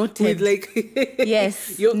you. Noted. With like,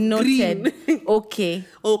 Yes. you're Noted. green. Okay.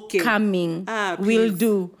 Please. Coming. Will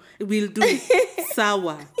do. Will do.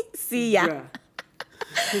 Sour. See ya.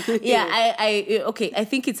 Bruh. Yeah, I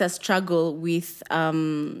think it's a struggle with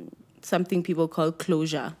something people call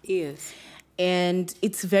closure. Yes. And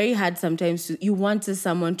it's very hard sometimes you want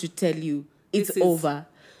someone to tell you it's over.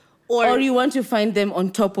 Or you want to find them on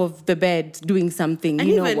top of the bed doing something.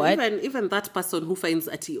 And know what? Even that person who finds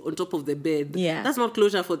Ati on top of the bed, Yeah. that's not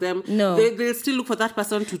closure for them. No. They'll still look for that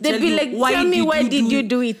person to They'd tell be you, like, why tell me, why did you it?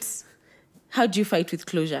 do it? How do you fight with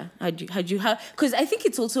closure? Because I think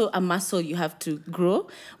it's also a muscle you have to grow.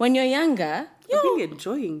 When you're younger, I'm really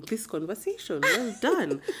enjoying this conversation. Well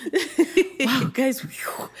done. wow, guys,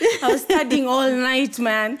 whew, I was studying all night,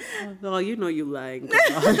 man. Oh, you're lying.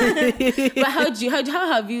 But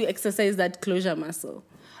how have you exercised that closure muscle?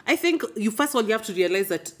 I think first of all, you have to realize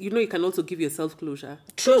that, you can also give yourself closure.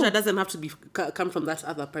 True. Closure doesn't have to come from that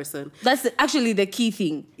other person. That's actually the key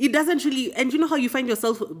thing. It doesn't really, and you know how you find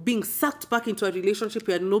yourself being sucked back into a relationship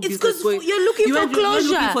where no business because going. you're looking for You're closure.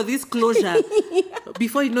 looking for this closure.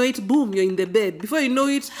 Before you know it, boom, you're in the bed. Before you know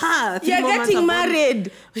it, you're getting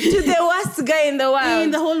married to the worst guy in the world. In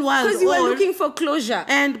the whole world. Because you were looking for closure.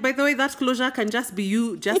 And by the way, that closure can just be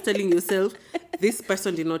you just telling yourself, this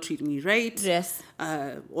person did not treat me right. Yes.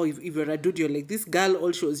 Or if you're a dude, you're like, this girl,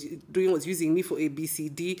 all she was doing was using me for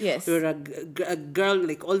ABCD. Yes. You're a girl,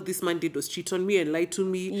 like, all this man did was cheat on me and lie to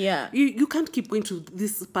me. Yeah. You can't keep going to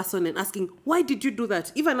this person and asking, why did you do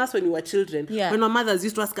that? Even us when we were children. Yeah. When our mothers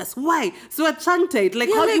used to ask us, why? So we're tongue-tied. Like,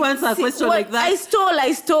 how do you answer a question like that? I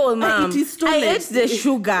stole, ma'am. It is stolen. I ate the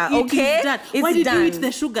sugar, okay? It is done. It's Why did done. you eat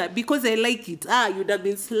the sugar? Because I like it. You'd have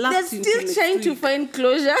been slapped. They're into still next trying to week. find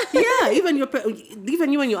closure. Yeah, even you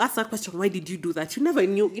when you ask that question, why did you do that? You never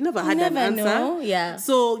knew. You never had an answer. Know. Yeah.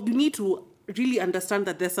 So you need to really understand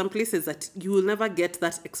that there's some places that you will never get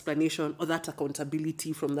that explanation or that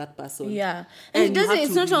accountability from that person. Yeah. And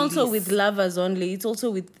it's not also with lovers only. It's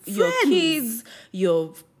also with your kids,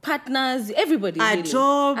 your partners, everybody. A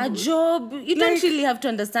job. You don't really have to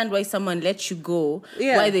understand why someone lets you go,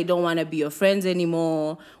 why they don't want to be your friends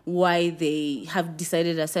anymore, why they have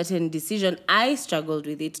decided a certain decision. I struggled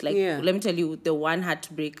with it. Like, let me tell you, the one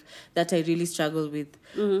heartbreak that I really struggled with,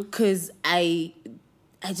 because I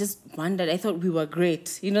just wondered. I thought we were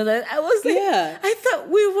great. That I was like,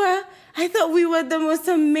 I thought we were the most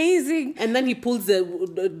amazing. And then he pulls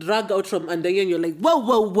the drug out from under you and you're like,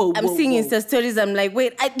 whoa. I'm seeing Insta stories. I'm like,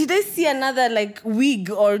 wait, did I see another like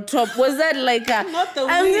wig or top? Was that like a... Not the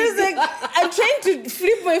I'm wig. just like, I'm trying to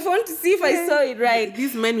flip my phone to see if I saw it right.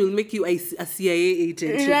 These men will make you a CIA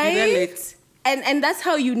agent. Right? And that's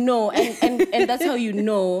how you know. And that's how you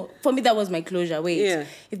know. For me, that was my closure. Wait,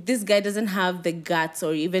 if this guy doesn't have the guts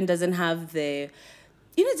or even doesn't have the...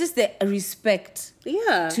 just the respect.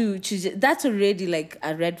 Yeah. That's already like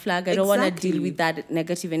a red flag. I don't want to deal with that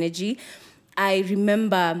negative energy. I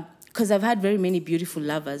remember, because I've had very many beautiful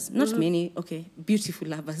lovers. Not many, okay, beautiful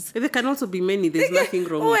lovers. There can also be many. There's nothing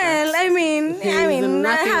wrong with that. Well, I mean,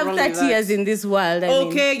 I have 30 years in this world.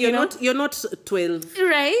 You're not 12.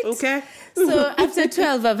 Right? Okay. So after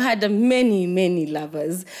 12, I've had many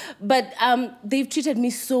lovers. But they've treated me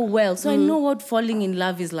so well. So I know what falling in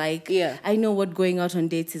love is like. Yeah. I know what going out on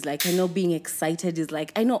dates is like. I know being excited is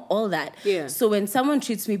like. I know all that. Yeah. So when someone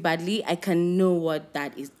treats me badly, I can know what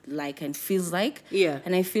that is like and feels like. Yeah.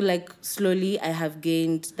 And I feel like slowly I have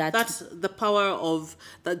gained that. That's the power of,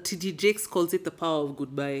 that TD Jakes calls it the power of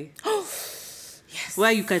goodbye. Yes.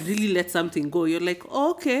 Where you can really let something go. You're like,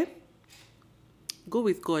 oh, okay, go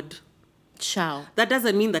with God. Ciao. That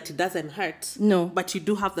doesn't mean that it doesn't hurt. No. But you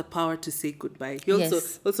do have the power to say goodbye. He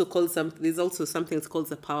Yes. also calls there's also something that's called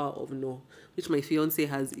the power of no, which my fiance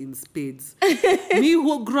has in spades. Me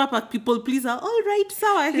who grew up a people pleaser, all right,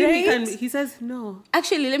 sour. Right? He says no.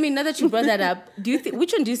 Actually, now that you brought that up,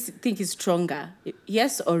 which one do you think is stronger?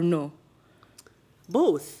 Yes or no?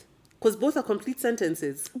 Both. Because both are complete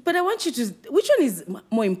sentences. But I want you to... Which one is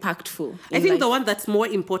more impactful? I think the one that's more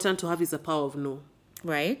important to have is the power of no.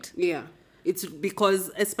 Right? Yeah. It's because,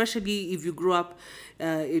 especially if you grew up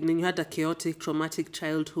and you had a chaotic, traumatic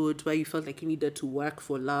childhood where you felt like you needed to work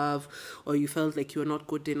for love, or you felt like you were not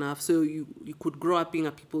good enough, so you could grow up being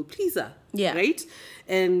a people pleaser. Yeah. Right?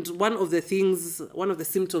 And one of the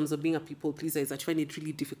symptoms of being a people pleaser is that you find it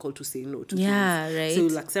really difficult to say no to things. Right. So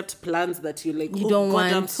you'll accept plans that you're like, You oh don't God,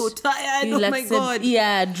 want, I'm so tired. you'll Oh my accept, God.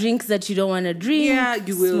 Yeah, drinks that you don't want to drink. Yeah,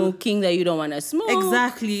 you will. Smoking that you don't want to smoke.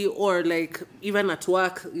 Exactly. Or like, even at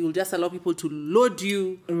work, you'll just allow people to load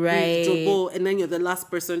you Right. with jobo, and then you're the last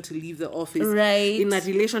person to leave the office. Right. In a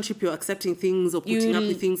relationship, you're accepting things or putting up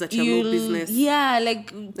with things that you have no business. Yeah,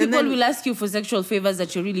 like people will ask you for sexual favors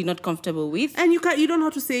that you're really not comfortable with. And you don't know how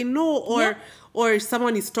to say no, or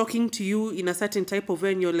someone is talking to you in a certain type of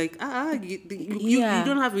way, and you're like, you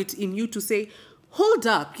don't have it in you to say, hold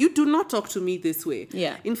up, you do not talk to me this way.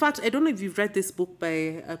 Yeah. In fact, I don't know if you've read this book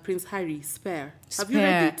by Prince Harry, Spare. Have you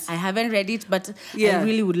read it? I haven't read it, but Yeah. I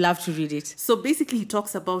really would love to read it. So basically, he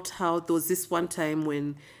talks about how there was this one time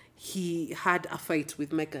when he had a fight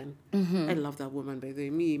with Meghan. I love that woman, by the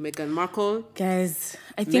way. Meghan Markle. Guys,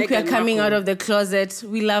 I think we are Meghan coming Markle. out of the closet.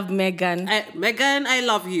 We love Meghan. Meghan, I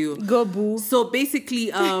love you. Go, boo. So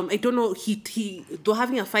basically, I don't know, they're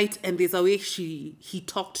having a fight, and there's a way he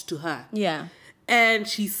talked to her. Yeah. And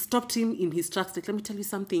she stopped him in his tracks. Like, let me tell you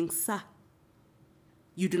something, sir.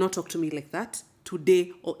 You do not talk to me like that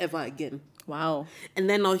today or ever again. Wow. And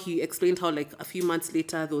then now he explained how, like, a few months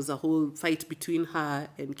later, there was a whole fight between her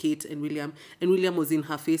and Kate and William. And William was in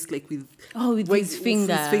her face, like, with his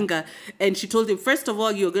finger. And she told him, first of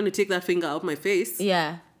all, you're going to take that finger out my face.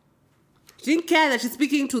 Yeah. She didn't care that she's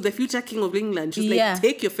speaking to the future king of England. She's like,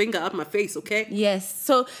 take your finger out my face, okay? Yes.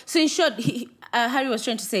 So in short, Harry was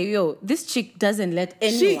trying to say, yo, this chick doesn't let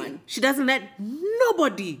anyone. She doesn't let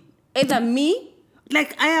nobody. Either me.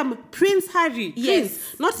 Like, I am Prince Harry.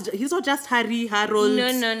 Yes. He's not just Harry, Harold.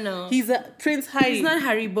 No. He's a Prince Harry. He's not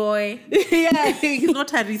Harry boy. Yeah, he's not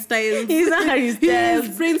Harry Styles. He's not Harry Styles.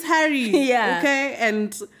 He's Prince Harry. Yeah. Okay?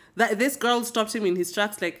 And this girl stopped him in his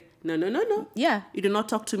tracks like, no. Yeah. You do not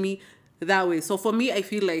talk to me that way. So for me, I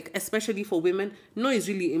feel like, especially for women, no is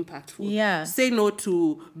really impactful. Yeah. Say no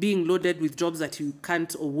to being loaded with jobs that you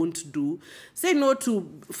can't or won't do. Say no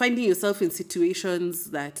to finding yourself in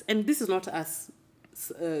situations that, and this is not us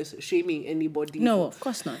shaming anybody. No, of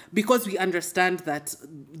course not. Because we understand that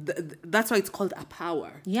that's why it's called a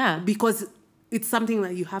power. Yeah. Because it's something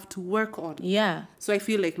that you have to work on. Yeah. So I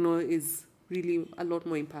feel like no is really a lot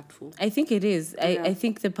more impactful. I think it is. Yeah. I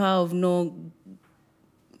think the power of no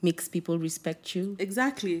makes people respect you.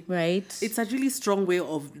 Exactly. Right? It's a really strong way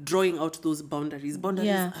of drawing out those boundaries. Boundaries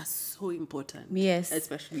Yeah. are so important. Yes.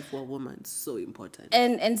 Especially for a woman. So important.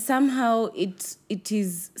 And somehow it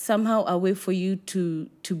is somehow a way for you to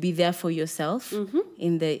be there for yourself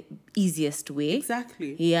in the easiest way.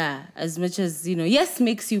 Exactly. Yeah. As much as, yes,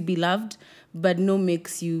 makes you beloved, but no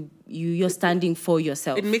makes you're standing for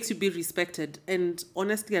yourself. It makes you be respected. And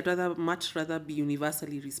honestly, I'd much rather be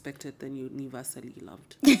universally respected than universally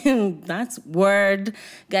loved. That's word.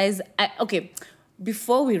 Guys, okay,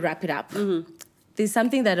 before we wrap it up, there's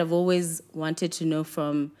something that I've always wanted to know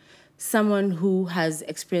from someone who has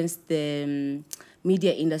experienced the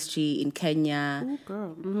media industry in Kenya. Oh,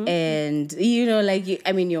 girl. And,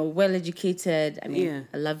 you're well-educated. Yeah.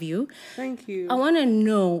 I love you. Thank you. I want to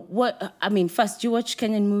know first, do you watch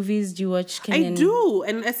Kenyan movies? Do you watch Kenyan... I do,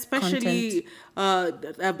 and especially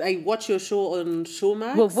I watch your show on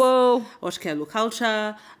Showmax. Whoa. Watch Kelo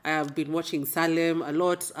Culture. I've been watching Salem a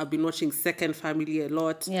lot. I've been watching Second Family a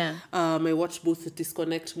lot. Yeah. I watch both the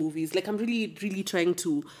Disconnect movies. Like, I'm really, really trying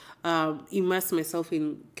to immerse myself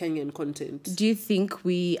in Kenyan content. Do you think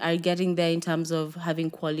we are getting there in terms of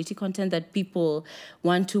having quality content that people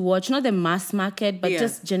want to watch? Not the mass market, but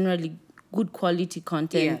just generally good quality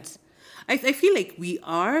content. I feel like we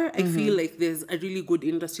are. I feel like there's a really good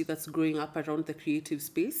industry that's growing up around the creative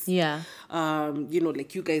space. Yeah.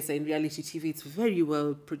 Like you guys are in reality TV. It's very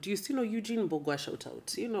well produced. Eugene Bogwa, shout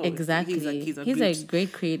out. Exactly. He's a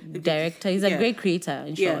great director. He's a great creator,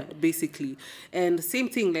 in short. Yeah, basically. And same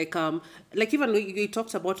thing, like even though you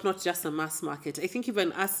talked about not just a mass market, I think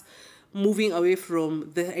even us moving away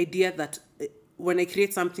from the idea that when I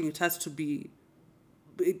create something, it has to be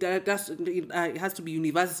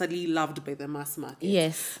universally loved by the mass market.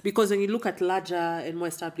 Yes. Because when you look at larger and more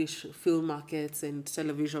established film markets and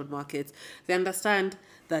television markets, they understand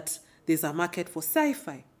that there's a market for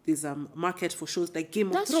sci-fi. There's a market for shows like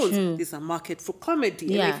Game of Thrones. True. There's a market for comedy.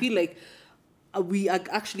 Yeah. And I feel like we are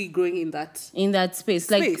actually growing in that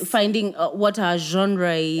space. Like finding what our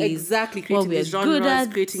genre is. Exactly. Creating these genres,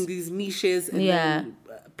 creating these niches, and then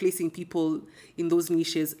placing people in those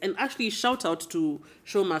niches. And actually shout out to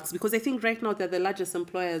Showmax, because I think right now they're the largest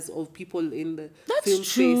employers of people in the film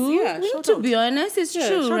space. Yeah, to be honest, it's true,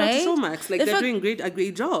 shout right? Shout out to Showmax. Like, they're doing a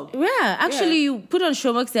great job. Yeah, actually, you put on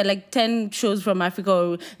Showmax, there are like 10 shows from Africa.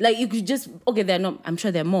 Or, like, you could just, they're not, I'm sure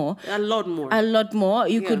there are more. A lot more.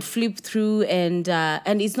 You could flip through and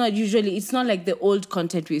it's not like the old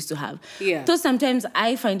content we used to have. Yeah. So sometimes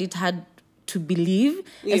I find it hard to believe,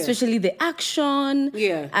 especially the action.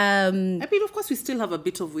 Yeah. I mean, of course, we still have a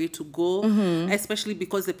bit of way to go, especially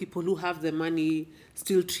because the people who have the money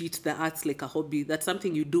still treat the arts like a hobby. That's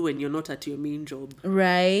something you do when you're not at your main job.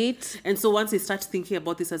 Right. And so once they start thinking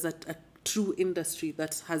about this as a true industry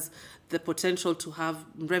that has the potential to have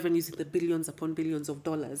revenues in the billions upon billions of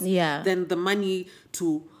dollars, then the money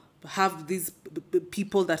to have these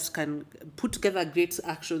people that can put together a great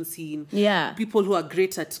action scene. Yeah. People who are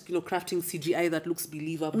great at, crafting CGI that looks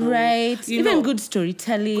believable. Right. Even good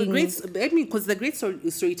storytelling. Because the great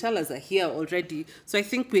storytellers are here already. So I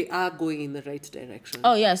think we are going in the right direction.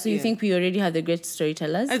 Oh, yeah. So you think we already have the great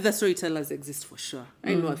storytellers? The storytellers exist for sure.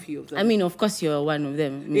 I know a few of them. I mean, of course, you're one of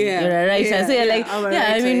them. Yeah. You're a writer. So you're like,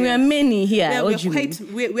 I mean, we are many here. Yeah,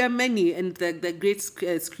 we are many. And the great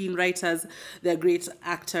screenwriters, they're great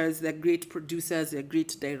actors, they're great producers, they're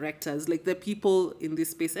great directors, like the people in this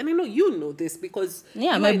space. And I know you know this because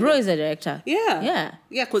my bro is a director. Yeah,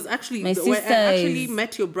 because actually I actually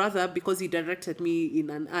met your brother because he directed me in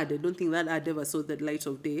an ad. I don't think that ad ever saw the light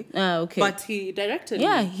of day. Okay. But he directed me.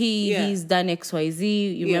 Yeah, he's done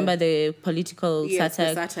XYZ. You remember the political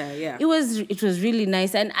satire? The satire, yeah. It was really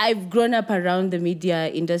nice, and I've grown up around the media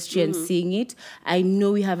industry and seeing it. I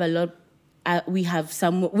know we have a lot. We are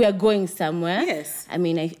going somewhere. Yes. I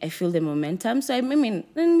mean, I feel the momentum. So, I mean,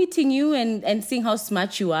 meeting you and seeing how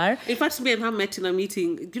smart you are. In fact, me and her met in a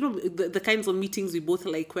meeting. The kinds of meetings we both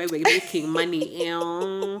like where we're making money.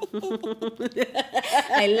 I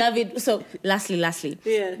love it. So, lastly,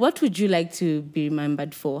 what would you like to be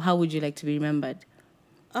remembered for? How would you like to be remembered?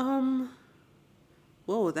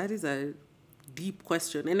 Whoa, that is a deep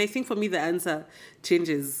question. And I think for me, the answer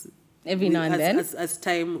changes every now and then. As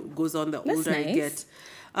time goes on, the older I get.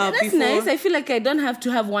 That's nice. I feel like I don't have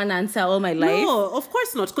to have one answer all my life. No, of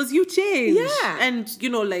course not, because you change. Yeah. And,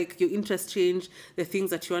 like your interests change, the things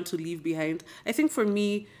that you want to leave behind. I think for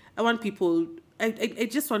me, I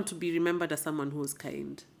just want to be remembered as someone who's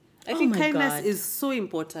kind. I think kindness is so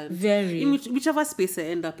important. Very. In whichever space I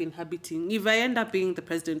end up inhabiting. If I end up being the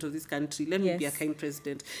president of this country, let me be a kind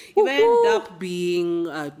president. If I end up being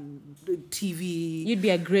TV... You'd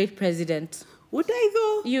be a great president. Would I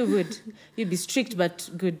though? You would. You'd be strict but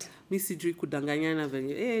good. Did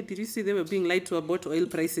you see they were being lied to about oil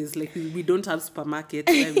prices? Like, we don't have supermarkets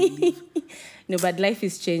where we live. No, but life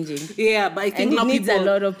is changing. Yeah, but I think now needs a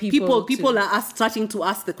lot of people are starting to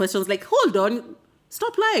ask the questions like, hold on,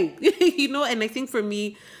 stop lying. And I think for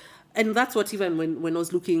me, and that's what even when I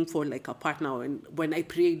was looking for like a partner and when I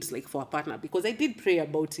prayed like for a partner, because I did pray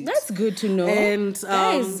about it. That's good to know. And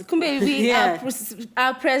guys, kumbe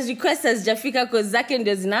our press request as Jafika because zake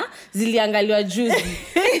ndio ziliangaliwa juzi.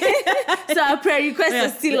 So our prayer requests are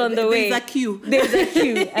still on the way. There's a queue.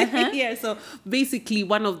 Uh-huh. Yeah, so basically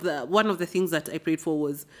one of the things that I prayed for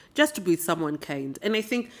was just to be someone kind. And I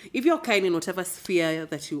think if you're kind in whatever sphere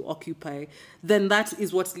that you occupy, then that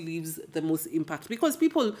is what leaves the most impact. Because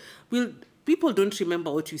people don't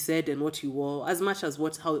remember what you said and what you wore as much as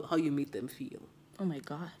how you made them feel. Oh my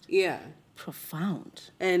God. Yeah.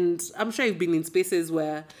 Profound. And I'm sure you've been in spaces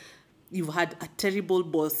where you've had a terrible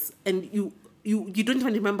boss and you don't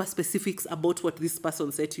even remember specifics about what this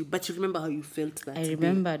person said to you, but you remember how you felt that I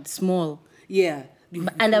remembered small. Yeah.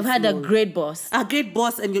 And I've had a great boss. A great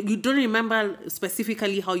boss, and you don't remember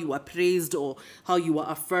specifically how you were praised or how you were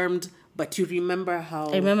affirmed, but you remember how...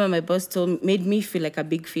 I remember my boss made me feel like a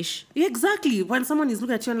big fish. Yeah, exactly. When someone is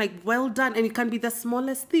looking at you and like, well done. And it can be the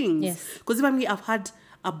smallest things. Yes. Because even me, I've had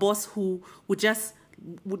a boss who would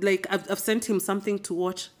like, I've sent him something to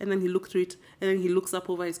watch, and then he looked through it, and then he looks up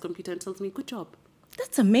over his computer and tells me, good job.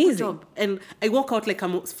 That's amazing. Good job. And I walk out like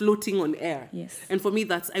I'm floating on air. Yes. And for me,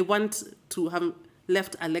 I want to have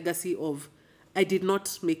left a legacy of, I did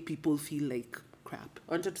not make people feel like crap.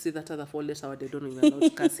 I wanted to say that other 4-letter word. I don't know if I'm allowed to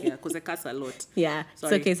curse here, because I curse a lot. Yeah,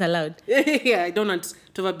 Sorry. it's okay, it's allowed. Yeah, I don't want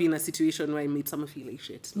to ever be in a situation where I made someone feel like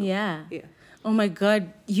shit. No. Yeah. Yeah. Oh my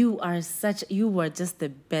God, you were just the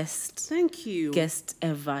best Thank you. guest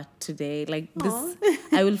ever today. Like this,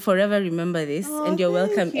 I will forever remember this, and you're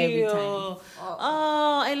welcome every time.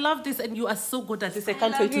 Oh, I love this, and you are so good at this. I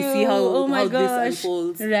can't wait to you. see how my this gosh.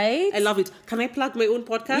 unfolds. Right? I love it. Can I plug my own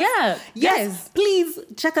podcast? Yeah. Yes. Please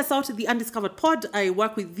check us out at The Undiscovered Pod. I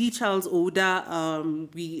work with the Charles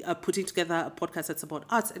Ouda. We are putting together a podcast that's about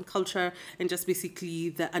arts and culture and just basically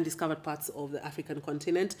the undiscovered parts of the African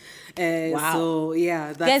continent. Wow. So,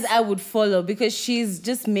 yeah. Guys, I would follow, because she's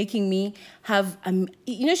just making me have,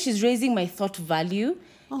 she's raising my thought value.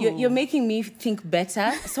 You're making me think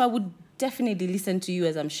better. So I would definitely listen to you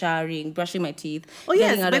as I'm showering, brushing my teeth. Oh,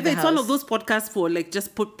 yes. Out of Whether the it's one house. of those podcasts for like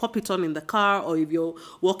just pop it on in the car, or if you're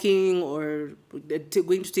walking or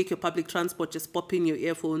going to take your public transport, just pop in your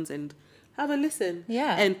earphones and have a listen.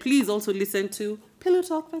 Yeah. And please also listen to Pillow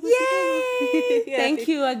Talk. Yay! Yeah. Thank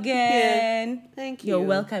you again. Yeah. Thank you. You're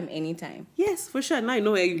welcome anytime. Yes, for sure. Now I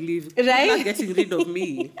know where you live. Right? You're not getting rid of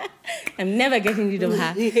me. I'm never getting rid of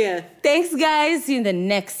her. Yeah. Thanks, guys. See you in the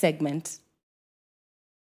next segment.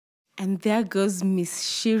 And there goes Miss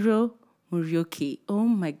Ciru Muriuki. Oh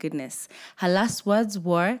my goodness. Her last words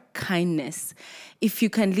were kindness. If you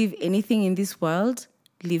can live anything in this world,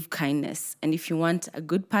 live kindness. And if you want a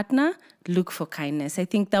good partner, look for kindness. I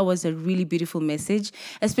think that was a really beautiful message,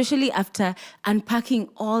 especially after unpacking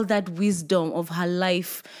all that wisdom of her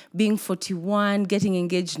life, being 41, getting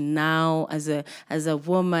engaged now as a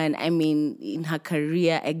woman. I mean, in her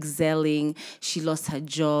career, excelling. She lost her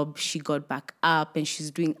job. She got back up and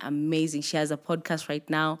she's doing amazing. She has a podcast right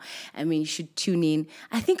now. I mean, you should tune in.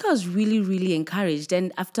 I think I was really, really encouraged.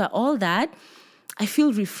 And after all that, I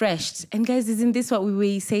feel refreshed. And guys, isn't this what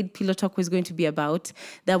we said Pillow Talk was going to be about?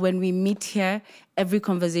 That when we meet here, every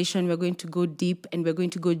conversation, we're going to go deep and we're going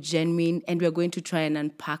to go genuine and we're going to try and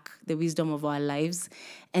unpack the wisdom of our lives.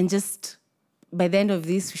 And just by the end of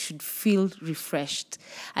this, we should feel refreshed.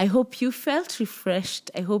 I hope you felt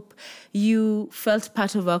refreshed. I hope you felt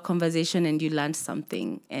part of our conversation and you learned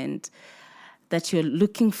something, and that you're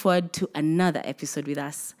looking forward to another episode with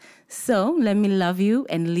us. So let me love you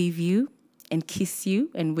and leave you and kiss you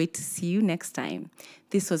and wait to see you next time.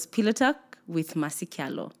 This was Pillow Talk with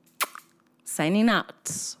Masikialo. Signing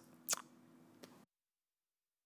out.